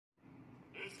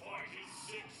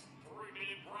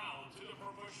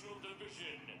professional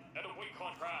division at a weight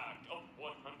contract of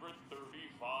 135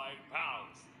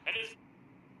 pounds. And is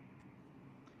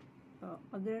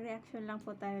magre-reaction lang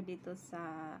po tayo dito sa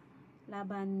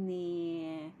laban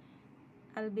ni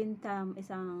ALVIN TAM,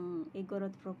 isang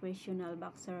IGOROT professional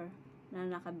boxer na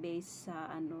naka-base sa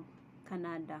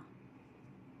Canada.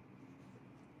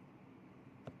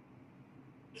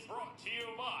 It's brought to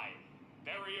you by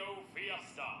Barrio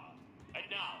Fiesta. And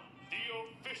now, the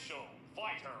official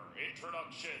fighter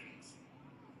introductions.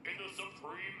 In the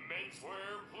Supreme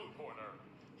Menswear blue corner,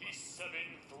 he's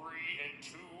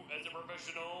 7-3-2 as a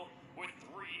professional with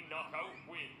 3 knockout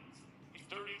wins. He's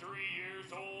 33 years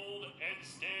old and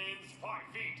stands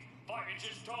 5 feet 5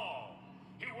 inches tall.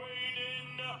 He weighed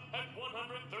in at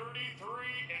 133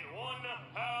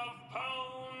 1/2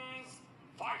 pounds.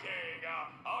 Fighting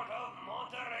out of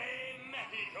Monterrey,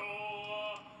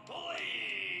 Mexico,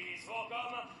 please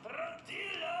welcome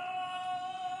Retilo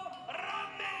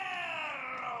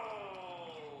Romero.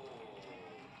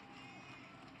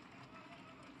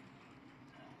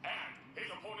 And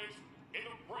his opponent in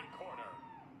the red corner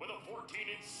with a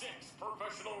 14-6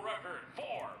 professional record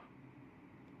for.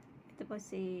 Ito po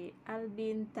si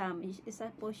ALVIN TAM. Isa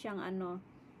po siyang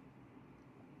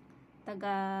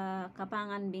taga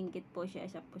Kapangan Bingkit po siya.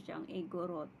 Isa po siyang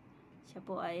IGOROT. Siya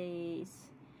po ay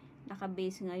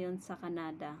naka-base ngayon sa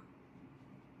Canada.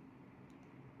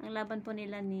 Ang laban po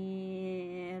nila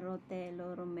ni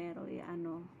Retilo Romero ay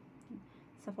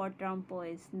sa 4th round po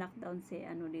is knockdown si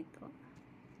dito.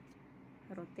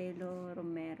 Retilo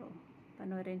Romero.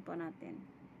 Panoorin po natin.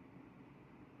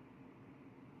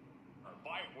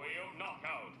 By way of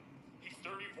knockout, he's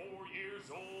 34 years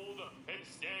old and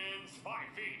stands 5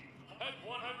 feet at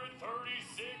 136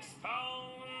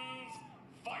 pounds.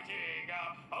 Fighting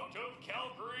out of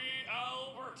Calgary,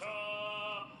 Alberta.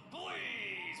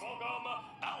 Please welcome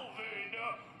ALVIN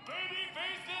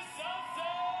Babyface the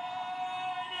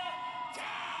Southside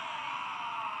TAM.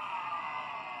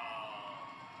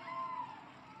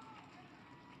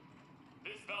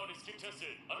 This bout is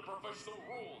contested under professional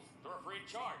rules. The referee in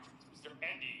charge is Mr.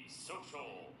 Andy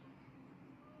Social.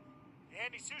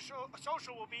 Andy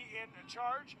Social will be in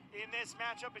charge in this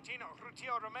matchup between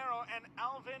Retilo Romero and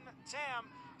ALVIN TAM.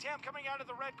 TAM coming out of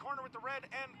the red corner with the red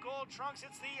and gold trunks.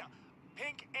 It's the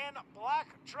pink and black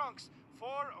trunks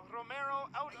for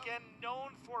Romero, out again,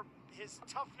 known for his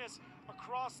toughness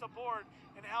across the board.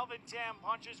 And ALVIN TAM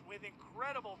punches with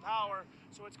incredible power,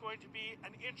 so it's going to be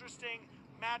an interesting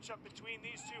matchup between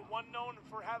these two. One known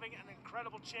for having an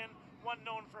incredible chin, one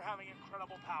known for having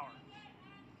incredible power.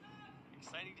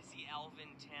 Exciting to see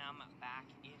ALVIN TAM back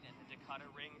in at the Dakota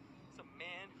ring. It's a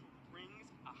man who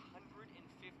brings 150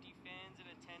 fans in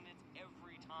attendance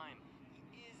every time.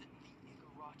 He is the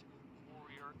IGOROT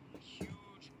warrior,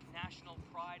 huge national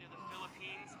pride of the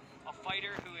Philippines, a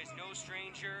fighter who is no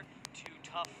stranger to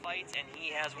tough fights, and he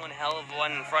has one hell of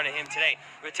one in front of him today.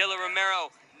 Retilo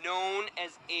Romero, known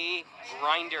as a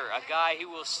grinder, a guy who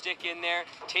will stick in there,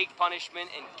 take punishment,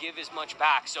 and give as much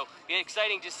back. So it's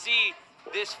exciting to see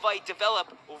this fight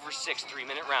develop over 6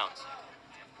 3-minute rounds.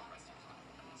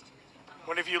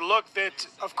 When if you look at,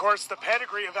 of course, the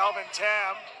pedigree of ALVIN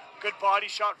TAM, good body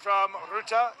shot from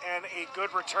Ruta and a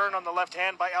good return on the left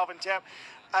hand by ALVIN TAM.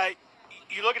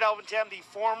 You look at ALVIN TAM, the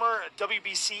former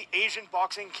WBC Asian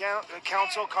Boxing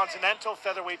Council Continental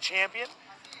Featherweight Champion,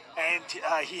 and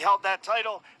he held that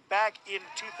title back in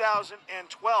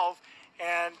 2012.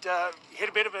 And hit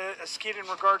a bit of a skid in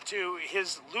regard to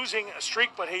his losing streak,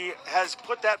 but he has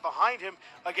put that behind him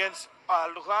against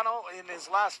Lugano in his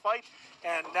last fight,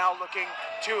 and now looking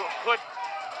to put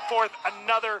forth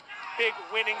another big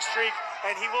winning streak,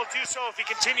 and he will do so if he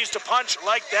continues to punch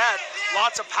like that.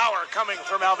 Lots of power coming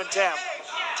from ALVIN TAM.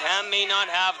 TAM may not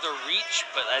have the reach,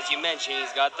 but as you mentioned,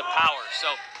 he's got the power.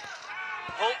 So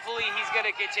hopefully he's going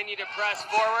to continue to press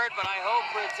forward, but I hope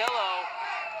Retilo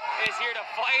is here to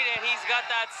fight, and he's got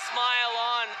that smile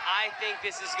on. I think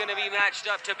this is going to be matched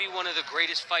up to be one of the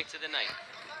greatest fights of the night.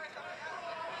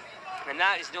 And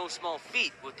that is no small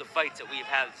feat with the fights that we've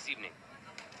had this evening.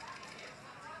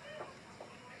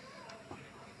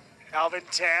 ALVIN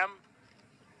TAM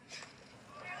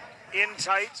in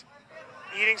tight,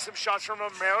 eating some shots from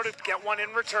Romero to get one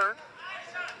in return.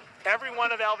 Every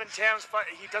one of ALVIN TAM's fight,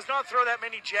 he does not throw that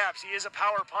many jabs. He is a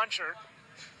power puncher.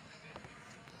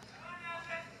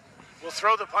 Will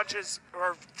throw the punches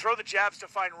or throw the jabs to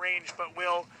find range, but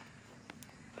will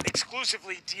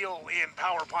exclusively deal in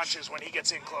power punches when he gets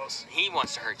in close. He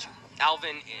wants to hurt you.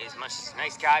 ALVIN is much a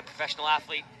nice guy, professional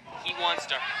athlete. He wants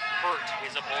to hurt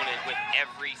his opponent with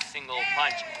every single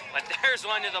punch. But there's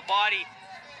one to the body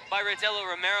by Retilo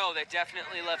Romero that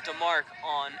definitely left a mark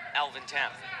on ALVIN TAM.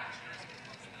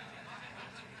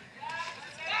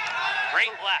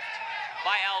 Great left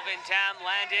by Alvin Tam,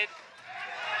 landed.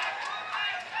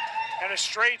 And a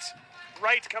straight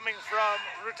right coming from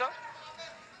Ruta.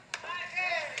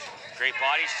 Great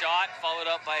body shot, followed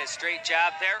up by a straight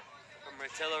jab there from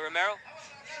Romero.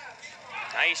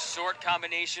 Nice short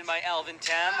combination by Alvin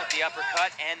Tam with the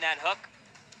uppercut and that hook.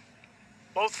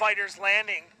 Both fighters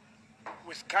landing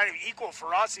with kind of equal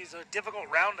ferocity. It's a difficult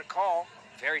round to call.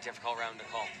 Very difficult round to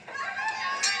call.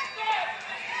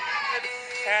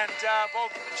 And both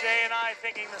Jay and I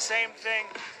thinking the same thing,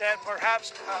 that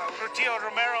perhaps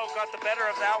Romero got the better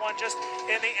of that one, just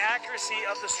in the accuracy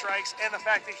of the strikes and the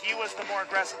fact that he was the more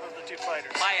aggressive of the two fighters.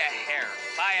 By a hair,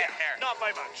 by a hair. Not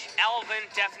by much. Alvin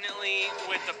definitely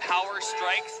with the power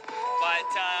strikes, but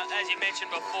as you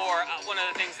mentioned before, one of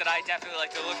the things that I definitely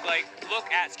like to look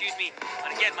at,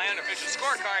 and again, my unofficial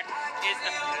scorecard is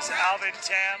As Alvin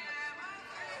Tam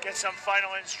gets some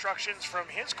final instructions from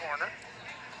his corner.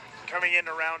 Coming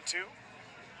into round two.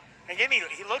 Again,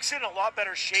 he looks in a lot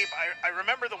better shape. I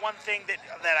remember the one thing that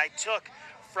I took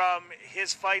from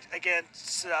his fight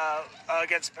against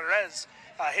Perez,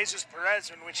 Jesus Perez,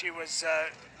 in which he was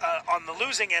on the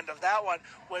losing end of that one,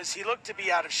 was he looked to be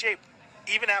out of shape.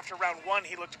 Even after round one,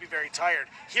 he looked to be very tired.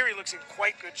 Here he looks in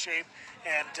quite good shape,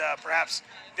 and perhaps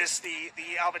this the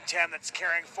Alvin Tam that's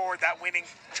carrying forward that winning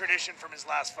tradition from his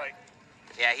last fight.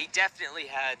 Yeah, he definitely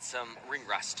had some ring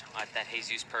rust at that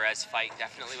Jesus Perez fight.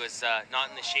 Definitely was not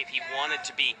in the shape he wanted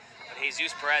to be. But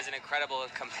Jesus Perez, an incredible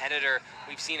competitor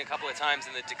we've seen a couple of times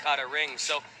in the Dakota ring.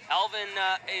 So Alvin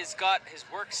has got his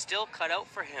work still cut out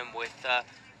for him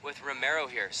with Romero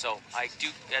here. So I do,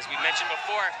 as we mentioned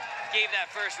before, gave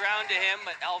that first round to him,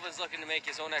 but Alvin's looking to make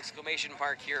his own exclamation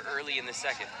mark here early in the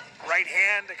second. Right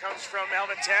hand that comes from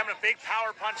Alvin Tam, and a big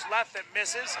power punch left that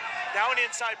misses. Now an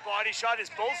inside body shot as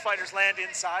both fighters land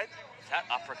inside. That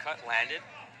uppercut landed.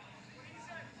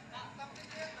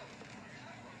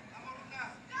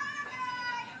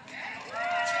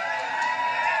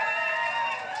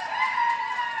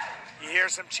 You hear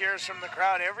some cheers from the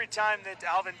crowd every time that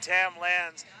Alvin Tam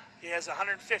lands. He has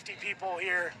 150 people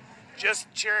here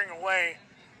just cheering away.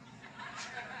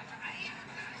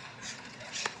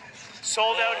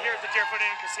 Sold out here at the Deerfoot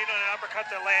Inn Casino, and an uppercut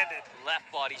that landed.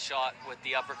 Left body shot with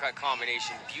the uppercut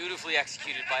combination. Beautifully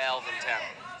executed by Alvin Tam.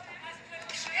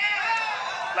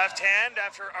 Left hand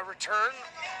after a return,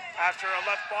 after a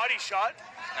left body shot.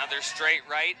 Another straight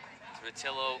right.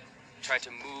 Rutillo tried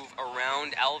to move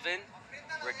around Alvin,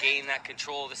 regain that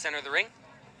control of the center of the ring.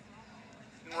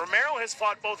 Romero has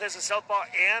fought both as a southpaw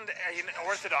and an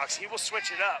orthodox. He will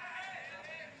switch it up.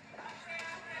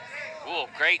 Ooh,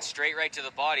 great straight right to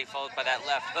the body, followed by that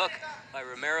left hook by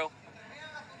Romero.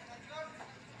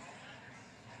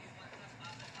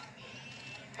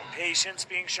 Patience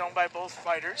being shown by both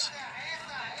fighters.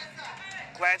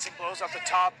 Glancing blows off the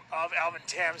top of Alvin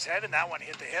Tam's head, and that one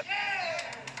hit the hip.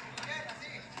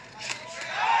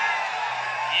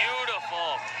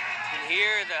 Beautiful. You can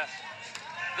hear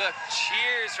the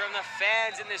cheers from the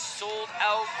fans in this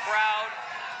sold-out crowd.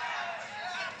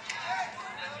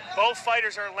 Both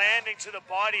fighters are landing to the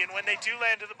body, and when they do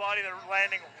land to the body, they're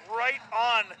landing right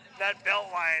on that belt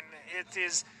line. It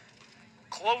is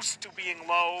close to being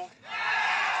low.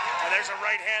 And there's a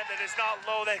right hand that is not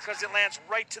low because it lands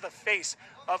right to the face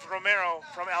of Romero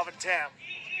from Alvin Tam.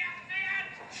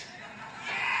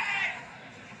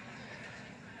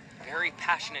 Very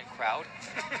passionate crowd.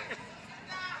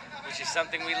 Which is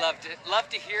something we love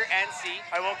to hear and see.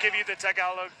 I won't give you the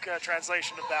Tagalog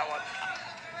translation of that one.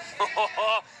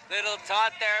 Little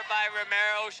taunt there by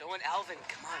Romero, showing Alvin,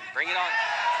 come on, bring it on.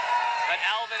 But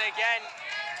Alvin again,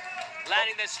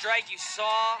 landing the strike. You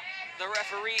saw the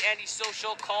referee, Andy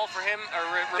Social, call for him, or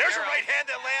Romero. There's a right hand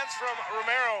that lands from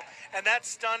Romero, and that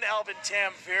stunned Alvin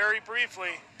Tam very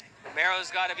briefly.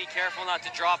 Romero's got to be careful not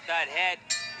to drop that head.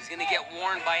 He's going to get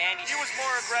warned by Andy. He was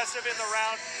more aggressive in the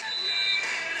round.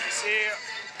 You see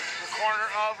the corner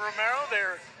of Romero.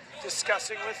 They're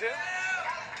discussing with him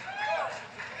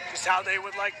just how they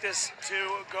would like this to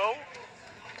go.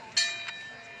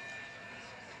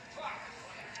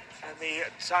 And the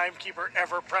timekeeper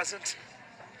ever present,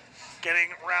 getting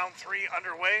round three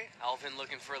underway. Alvin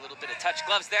looking for a little bit of touch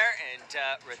gloves there, and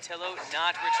Rutillo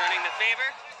not returning the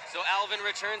favor. So Alvin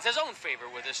returns his own favor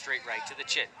with a straight right to the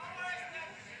chin.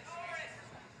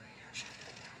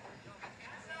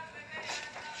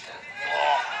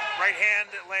 Right hand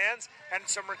that lands, and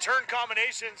some return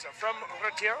combinations from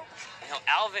Rutillo. You know,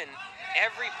 Alvin,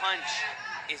 every punch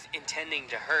is intending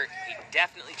to hurt. He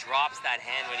definitely drops that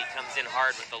hand when he comes in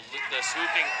hard with the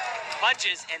swooping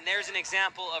punches, and there's an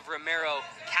example of Romero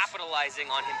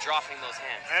capitalizing on him dropping those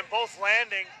hands. And both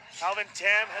landing. Alvin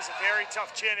Tam has a very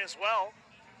tough chin as well.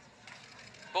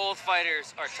 Both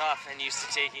fighters are tough and used to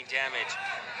taking damage.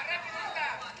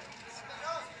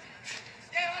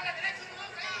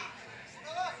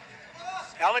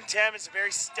 Alvin Tam is a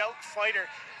very stout fighter,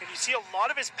 and you see a lot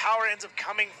of his power ends up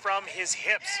coming from his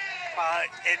hips.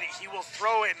 And he will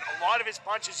throw in a lot of his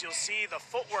punches. You'll see the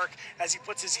footwork as he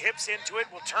puts his hips into it,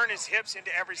 will turn his hips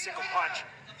into every single punch.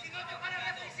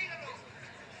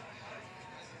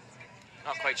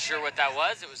 Not quite sure what that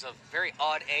was. It was a very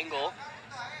odd angle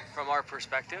from our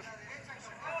perspective.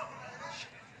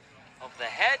 Of the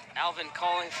head, Alvin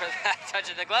calling for that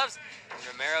touch of the gloves. And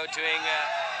Romero doing,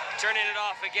 turning it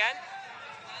off again.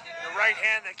 The right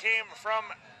hand that came from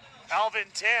Alvin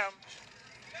Tam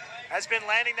has been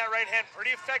landing that right hand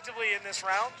pretty effectively in this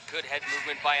round. Good head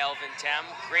movement by Alvin Tam.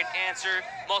 Great answer.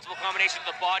 Multiple combination of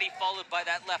the body followed by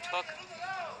that left hook.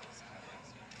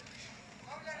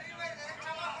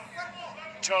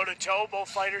 Toe to toe, both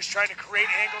fighters trying to create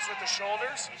angles with the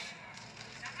shoulders.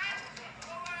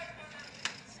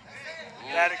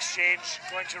 That exchange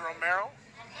going to Romero.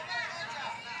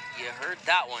 You heard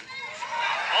that one.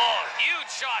 Oh, huge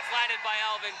shots landed by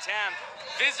Alvin Tam.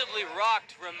 Visibly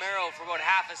rocked Romero for about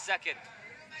half a second,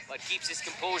 but keeps his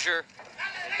composure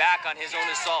and back on his own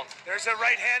assault. There's a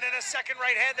right hand and a second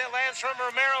right hand that lands from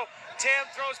Romero. Tam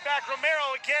throws back.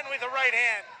 Romero again with a right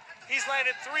hand. He's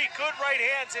landed 3 good right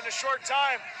hands in a short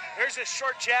time. There's a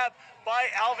short jab by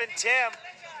Alvin Tam.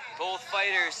 Both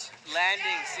fighters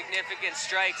landing significant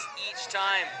strikes each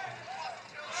time.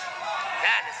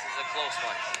 Man, this is a close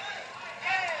one.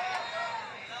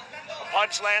 A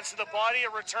punch lands to the body, a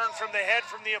return from the head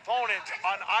from the opponent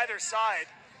on either side.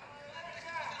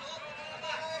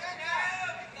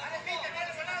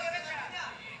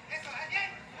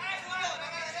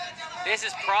 This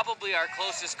is probably our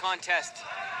closest contest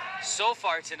so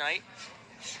far tonight.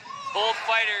 Both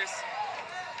fighters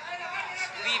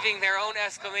leaving their own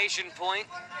exclamation point.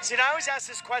 See, and I always ask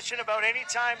this question about any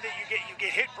time that you get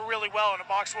hit really well and a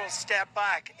boxer will step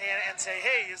back and say,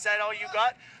 hey, is that all you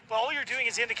got? But all you're doing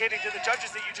is indicating to the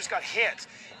judges that you just got hit.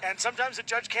 And sometimes the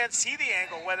judge can't see the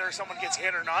angle, whether someone gets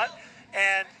hit or not.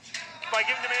 And by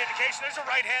giving them an indication, there's a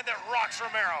right hand that rocks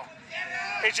Romero.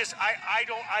 It's just,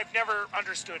 I've never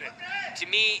understood it. To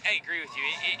me, I agree with you.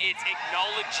 It's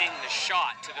acknowledging the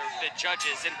shot to the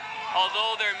judges. And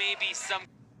although there may be some...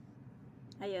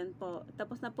 Ayan po.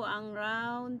 Tapos na po ang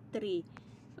round 3.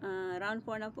 Round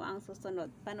 4 na po ang susunod.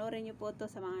 Panoorin nyo po ito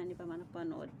sa mga hindi pa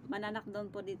manapanood.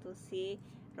 Mananakdown po dito si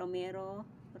Romero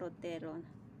Rotero.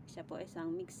 Siya po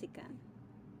isang Mexican.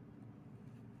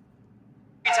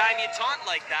 Every time you taunt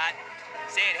like that,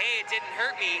 saying, hey, it didn't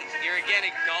hurt me, you're again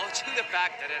acknowledging the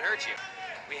fact that it hurt you.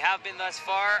 We have been thus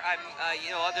far.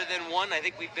 Other than one, I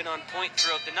think we've been on point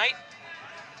throughout the night.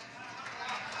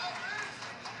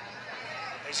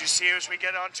 As you see, as we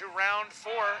get on to round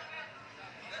 4.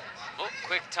 Oh,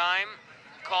 quick time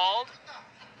called.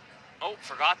 Oh,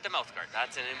 forgot the mouth guard.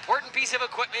 That's an important piece of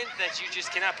equipment that you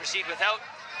just cannot proceed without.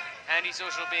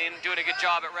 Anti-social being doing a good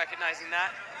job at recognizing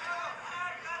that.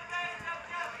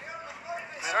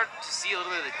 Start to see a little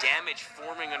bit of the damage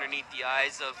forming underneath the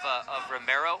eyes of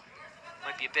Romero.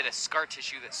 Might be a bit of scar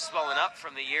tissue that's swelling up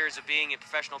from the years of being a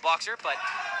professional boxer, but...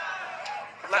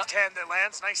 Left hand that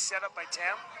lands. Nice setup by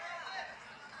Tam.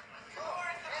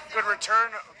 Good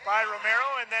return by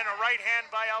Romero, and then a right hand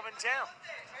by Alvin Tam.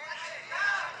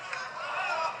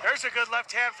 There's a good left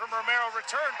hand from Romero,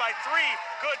 returned by 3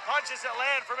 good punches that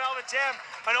land from Alvin Tam.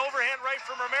 An overhand right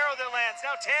from Romero that lands.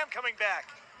 Now Tam coming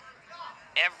back.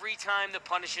 Every time the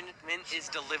punishment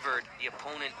is delivered, the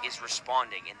opponent is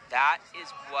responding, and that is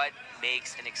what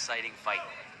makes an exciting fight.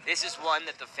 This is one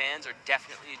that the fans are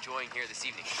definitely enjoying here this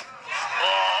evening. There's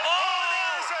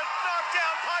a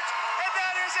knockdown punch, and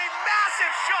that is a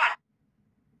massive shot.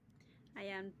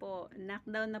 Ayan po.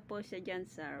 Knockdown na po siya dyan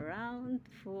sa round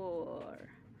 4.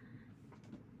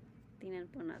 Tingnan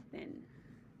po natin.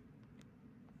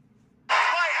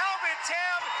 By Alvin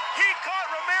Tam, he caught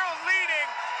Romero leading.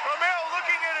 Romero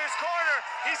looking at his corner.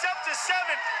 He's up to 7,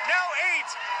 now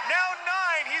 8, now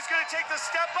 9. He's going to take the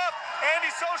step up.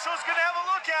 Anti-Social's going to have a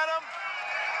look at him.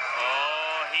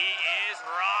 Oh, he is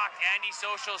rocked.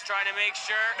 Anti-Social's trying to make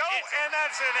sure. No, and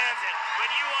that's an end. When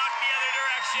you walk the other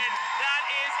direction, that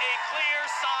is a clear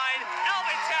sign.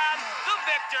 Alvin Tam, the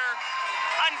victor.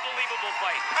 Unbelievable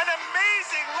fight. An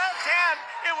amazing left hand.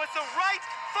 It was the right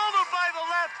followed by the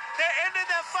left that ended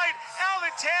that fight.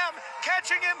 Alvin Tam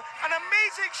catching him. An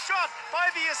amazing shot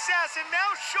by the assassin. Now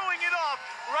showing it off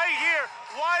right here.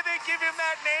 Why they give him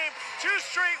that name. 2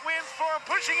 straight wins for him,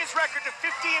 pushing his record to 15-6.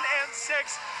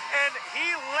 And he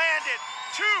landed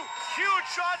two huge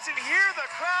shots, and hear the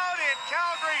crowd in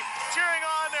Calgary cheering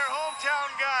on their hometown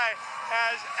guy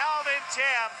as ALVIN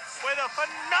TAM with a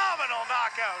phenomenal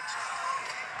knockout.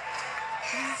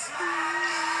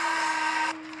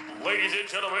 Ladies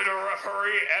and gentlemen,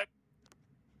 referee and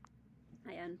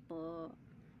Ayan po.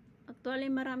 Actually,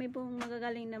 marami pong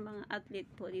magagaling na mga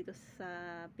athlete po dito sa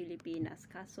Pilipinas.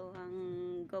 Kaso, ang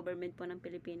government po ng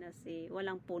Pilipinas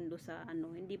walang pondo sa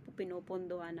hindi po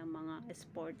pinupondohan ng mga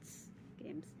sports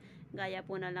games. Gaya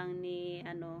po na lang ni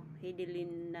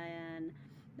Hidilin na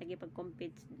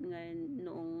nagipag-compete ngayon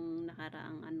noong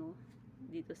nakaraang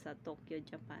dito sa Tokyo,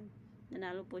 Japan.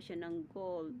 Nanalo po siya ng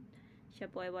gold. Siya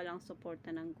po ay walang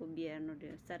suporta ng gobyerno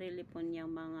din. Sarili po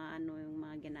niyang mga yung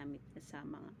mga ginamit niya sa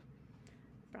mga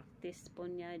practice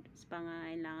po niya,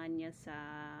 pangailangan niya sa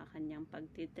kanyang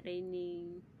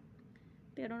pagtitraining.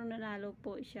 Pero nung nanalo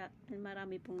po siya,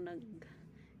 marami pong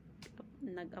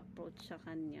nag-approach sa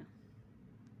kanya.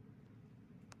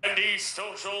 And the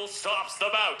social stops the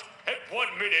bout at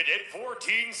 1 minute and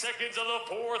 14 seconds of the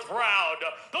fourth round.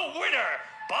 The winner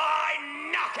by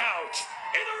knockout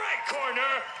in the right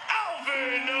corner,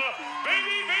 ALVIN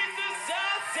Babyface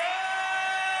Assassin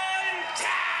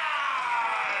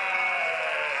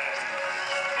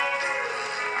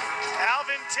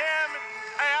ALVIN TAM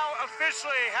now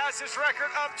officially has his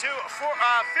record up to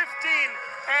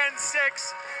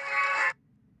 15-6.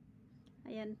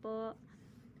 Ayan po.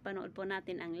 Panood po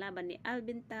natin ang laban ni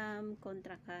ALVIN TAM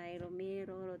kontra kay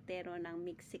Romero ng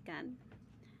Mexican.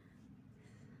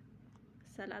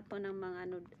 Sa lahat po ng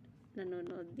mga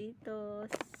nanonood dito,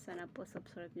 sana po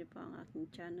subscribe niyo po ang aking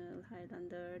channel,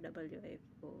 Highlander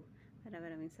WFO.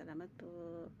 Maraming salamat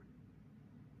po.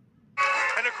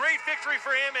 And a great victory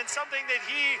for him, and something that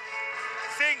he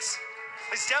thinks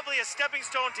is definitely a stepping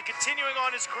stone to continuing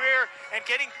on his career and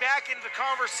getting back into the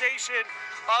conversation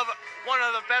of one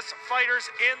of the best fighters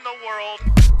in the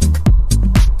world.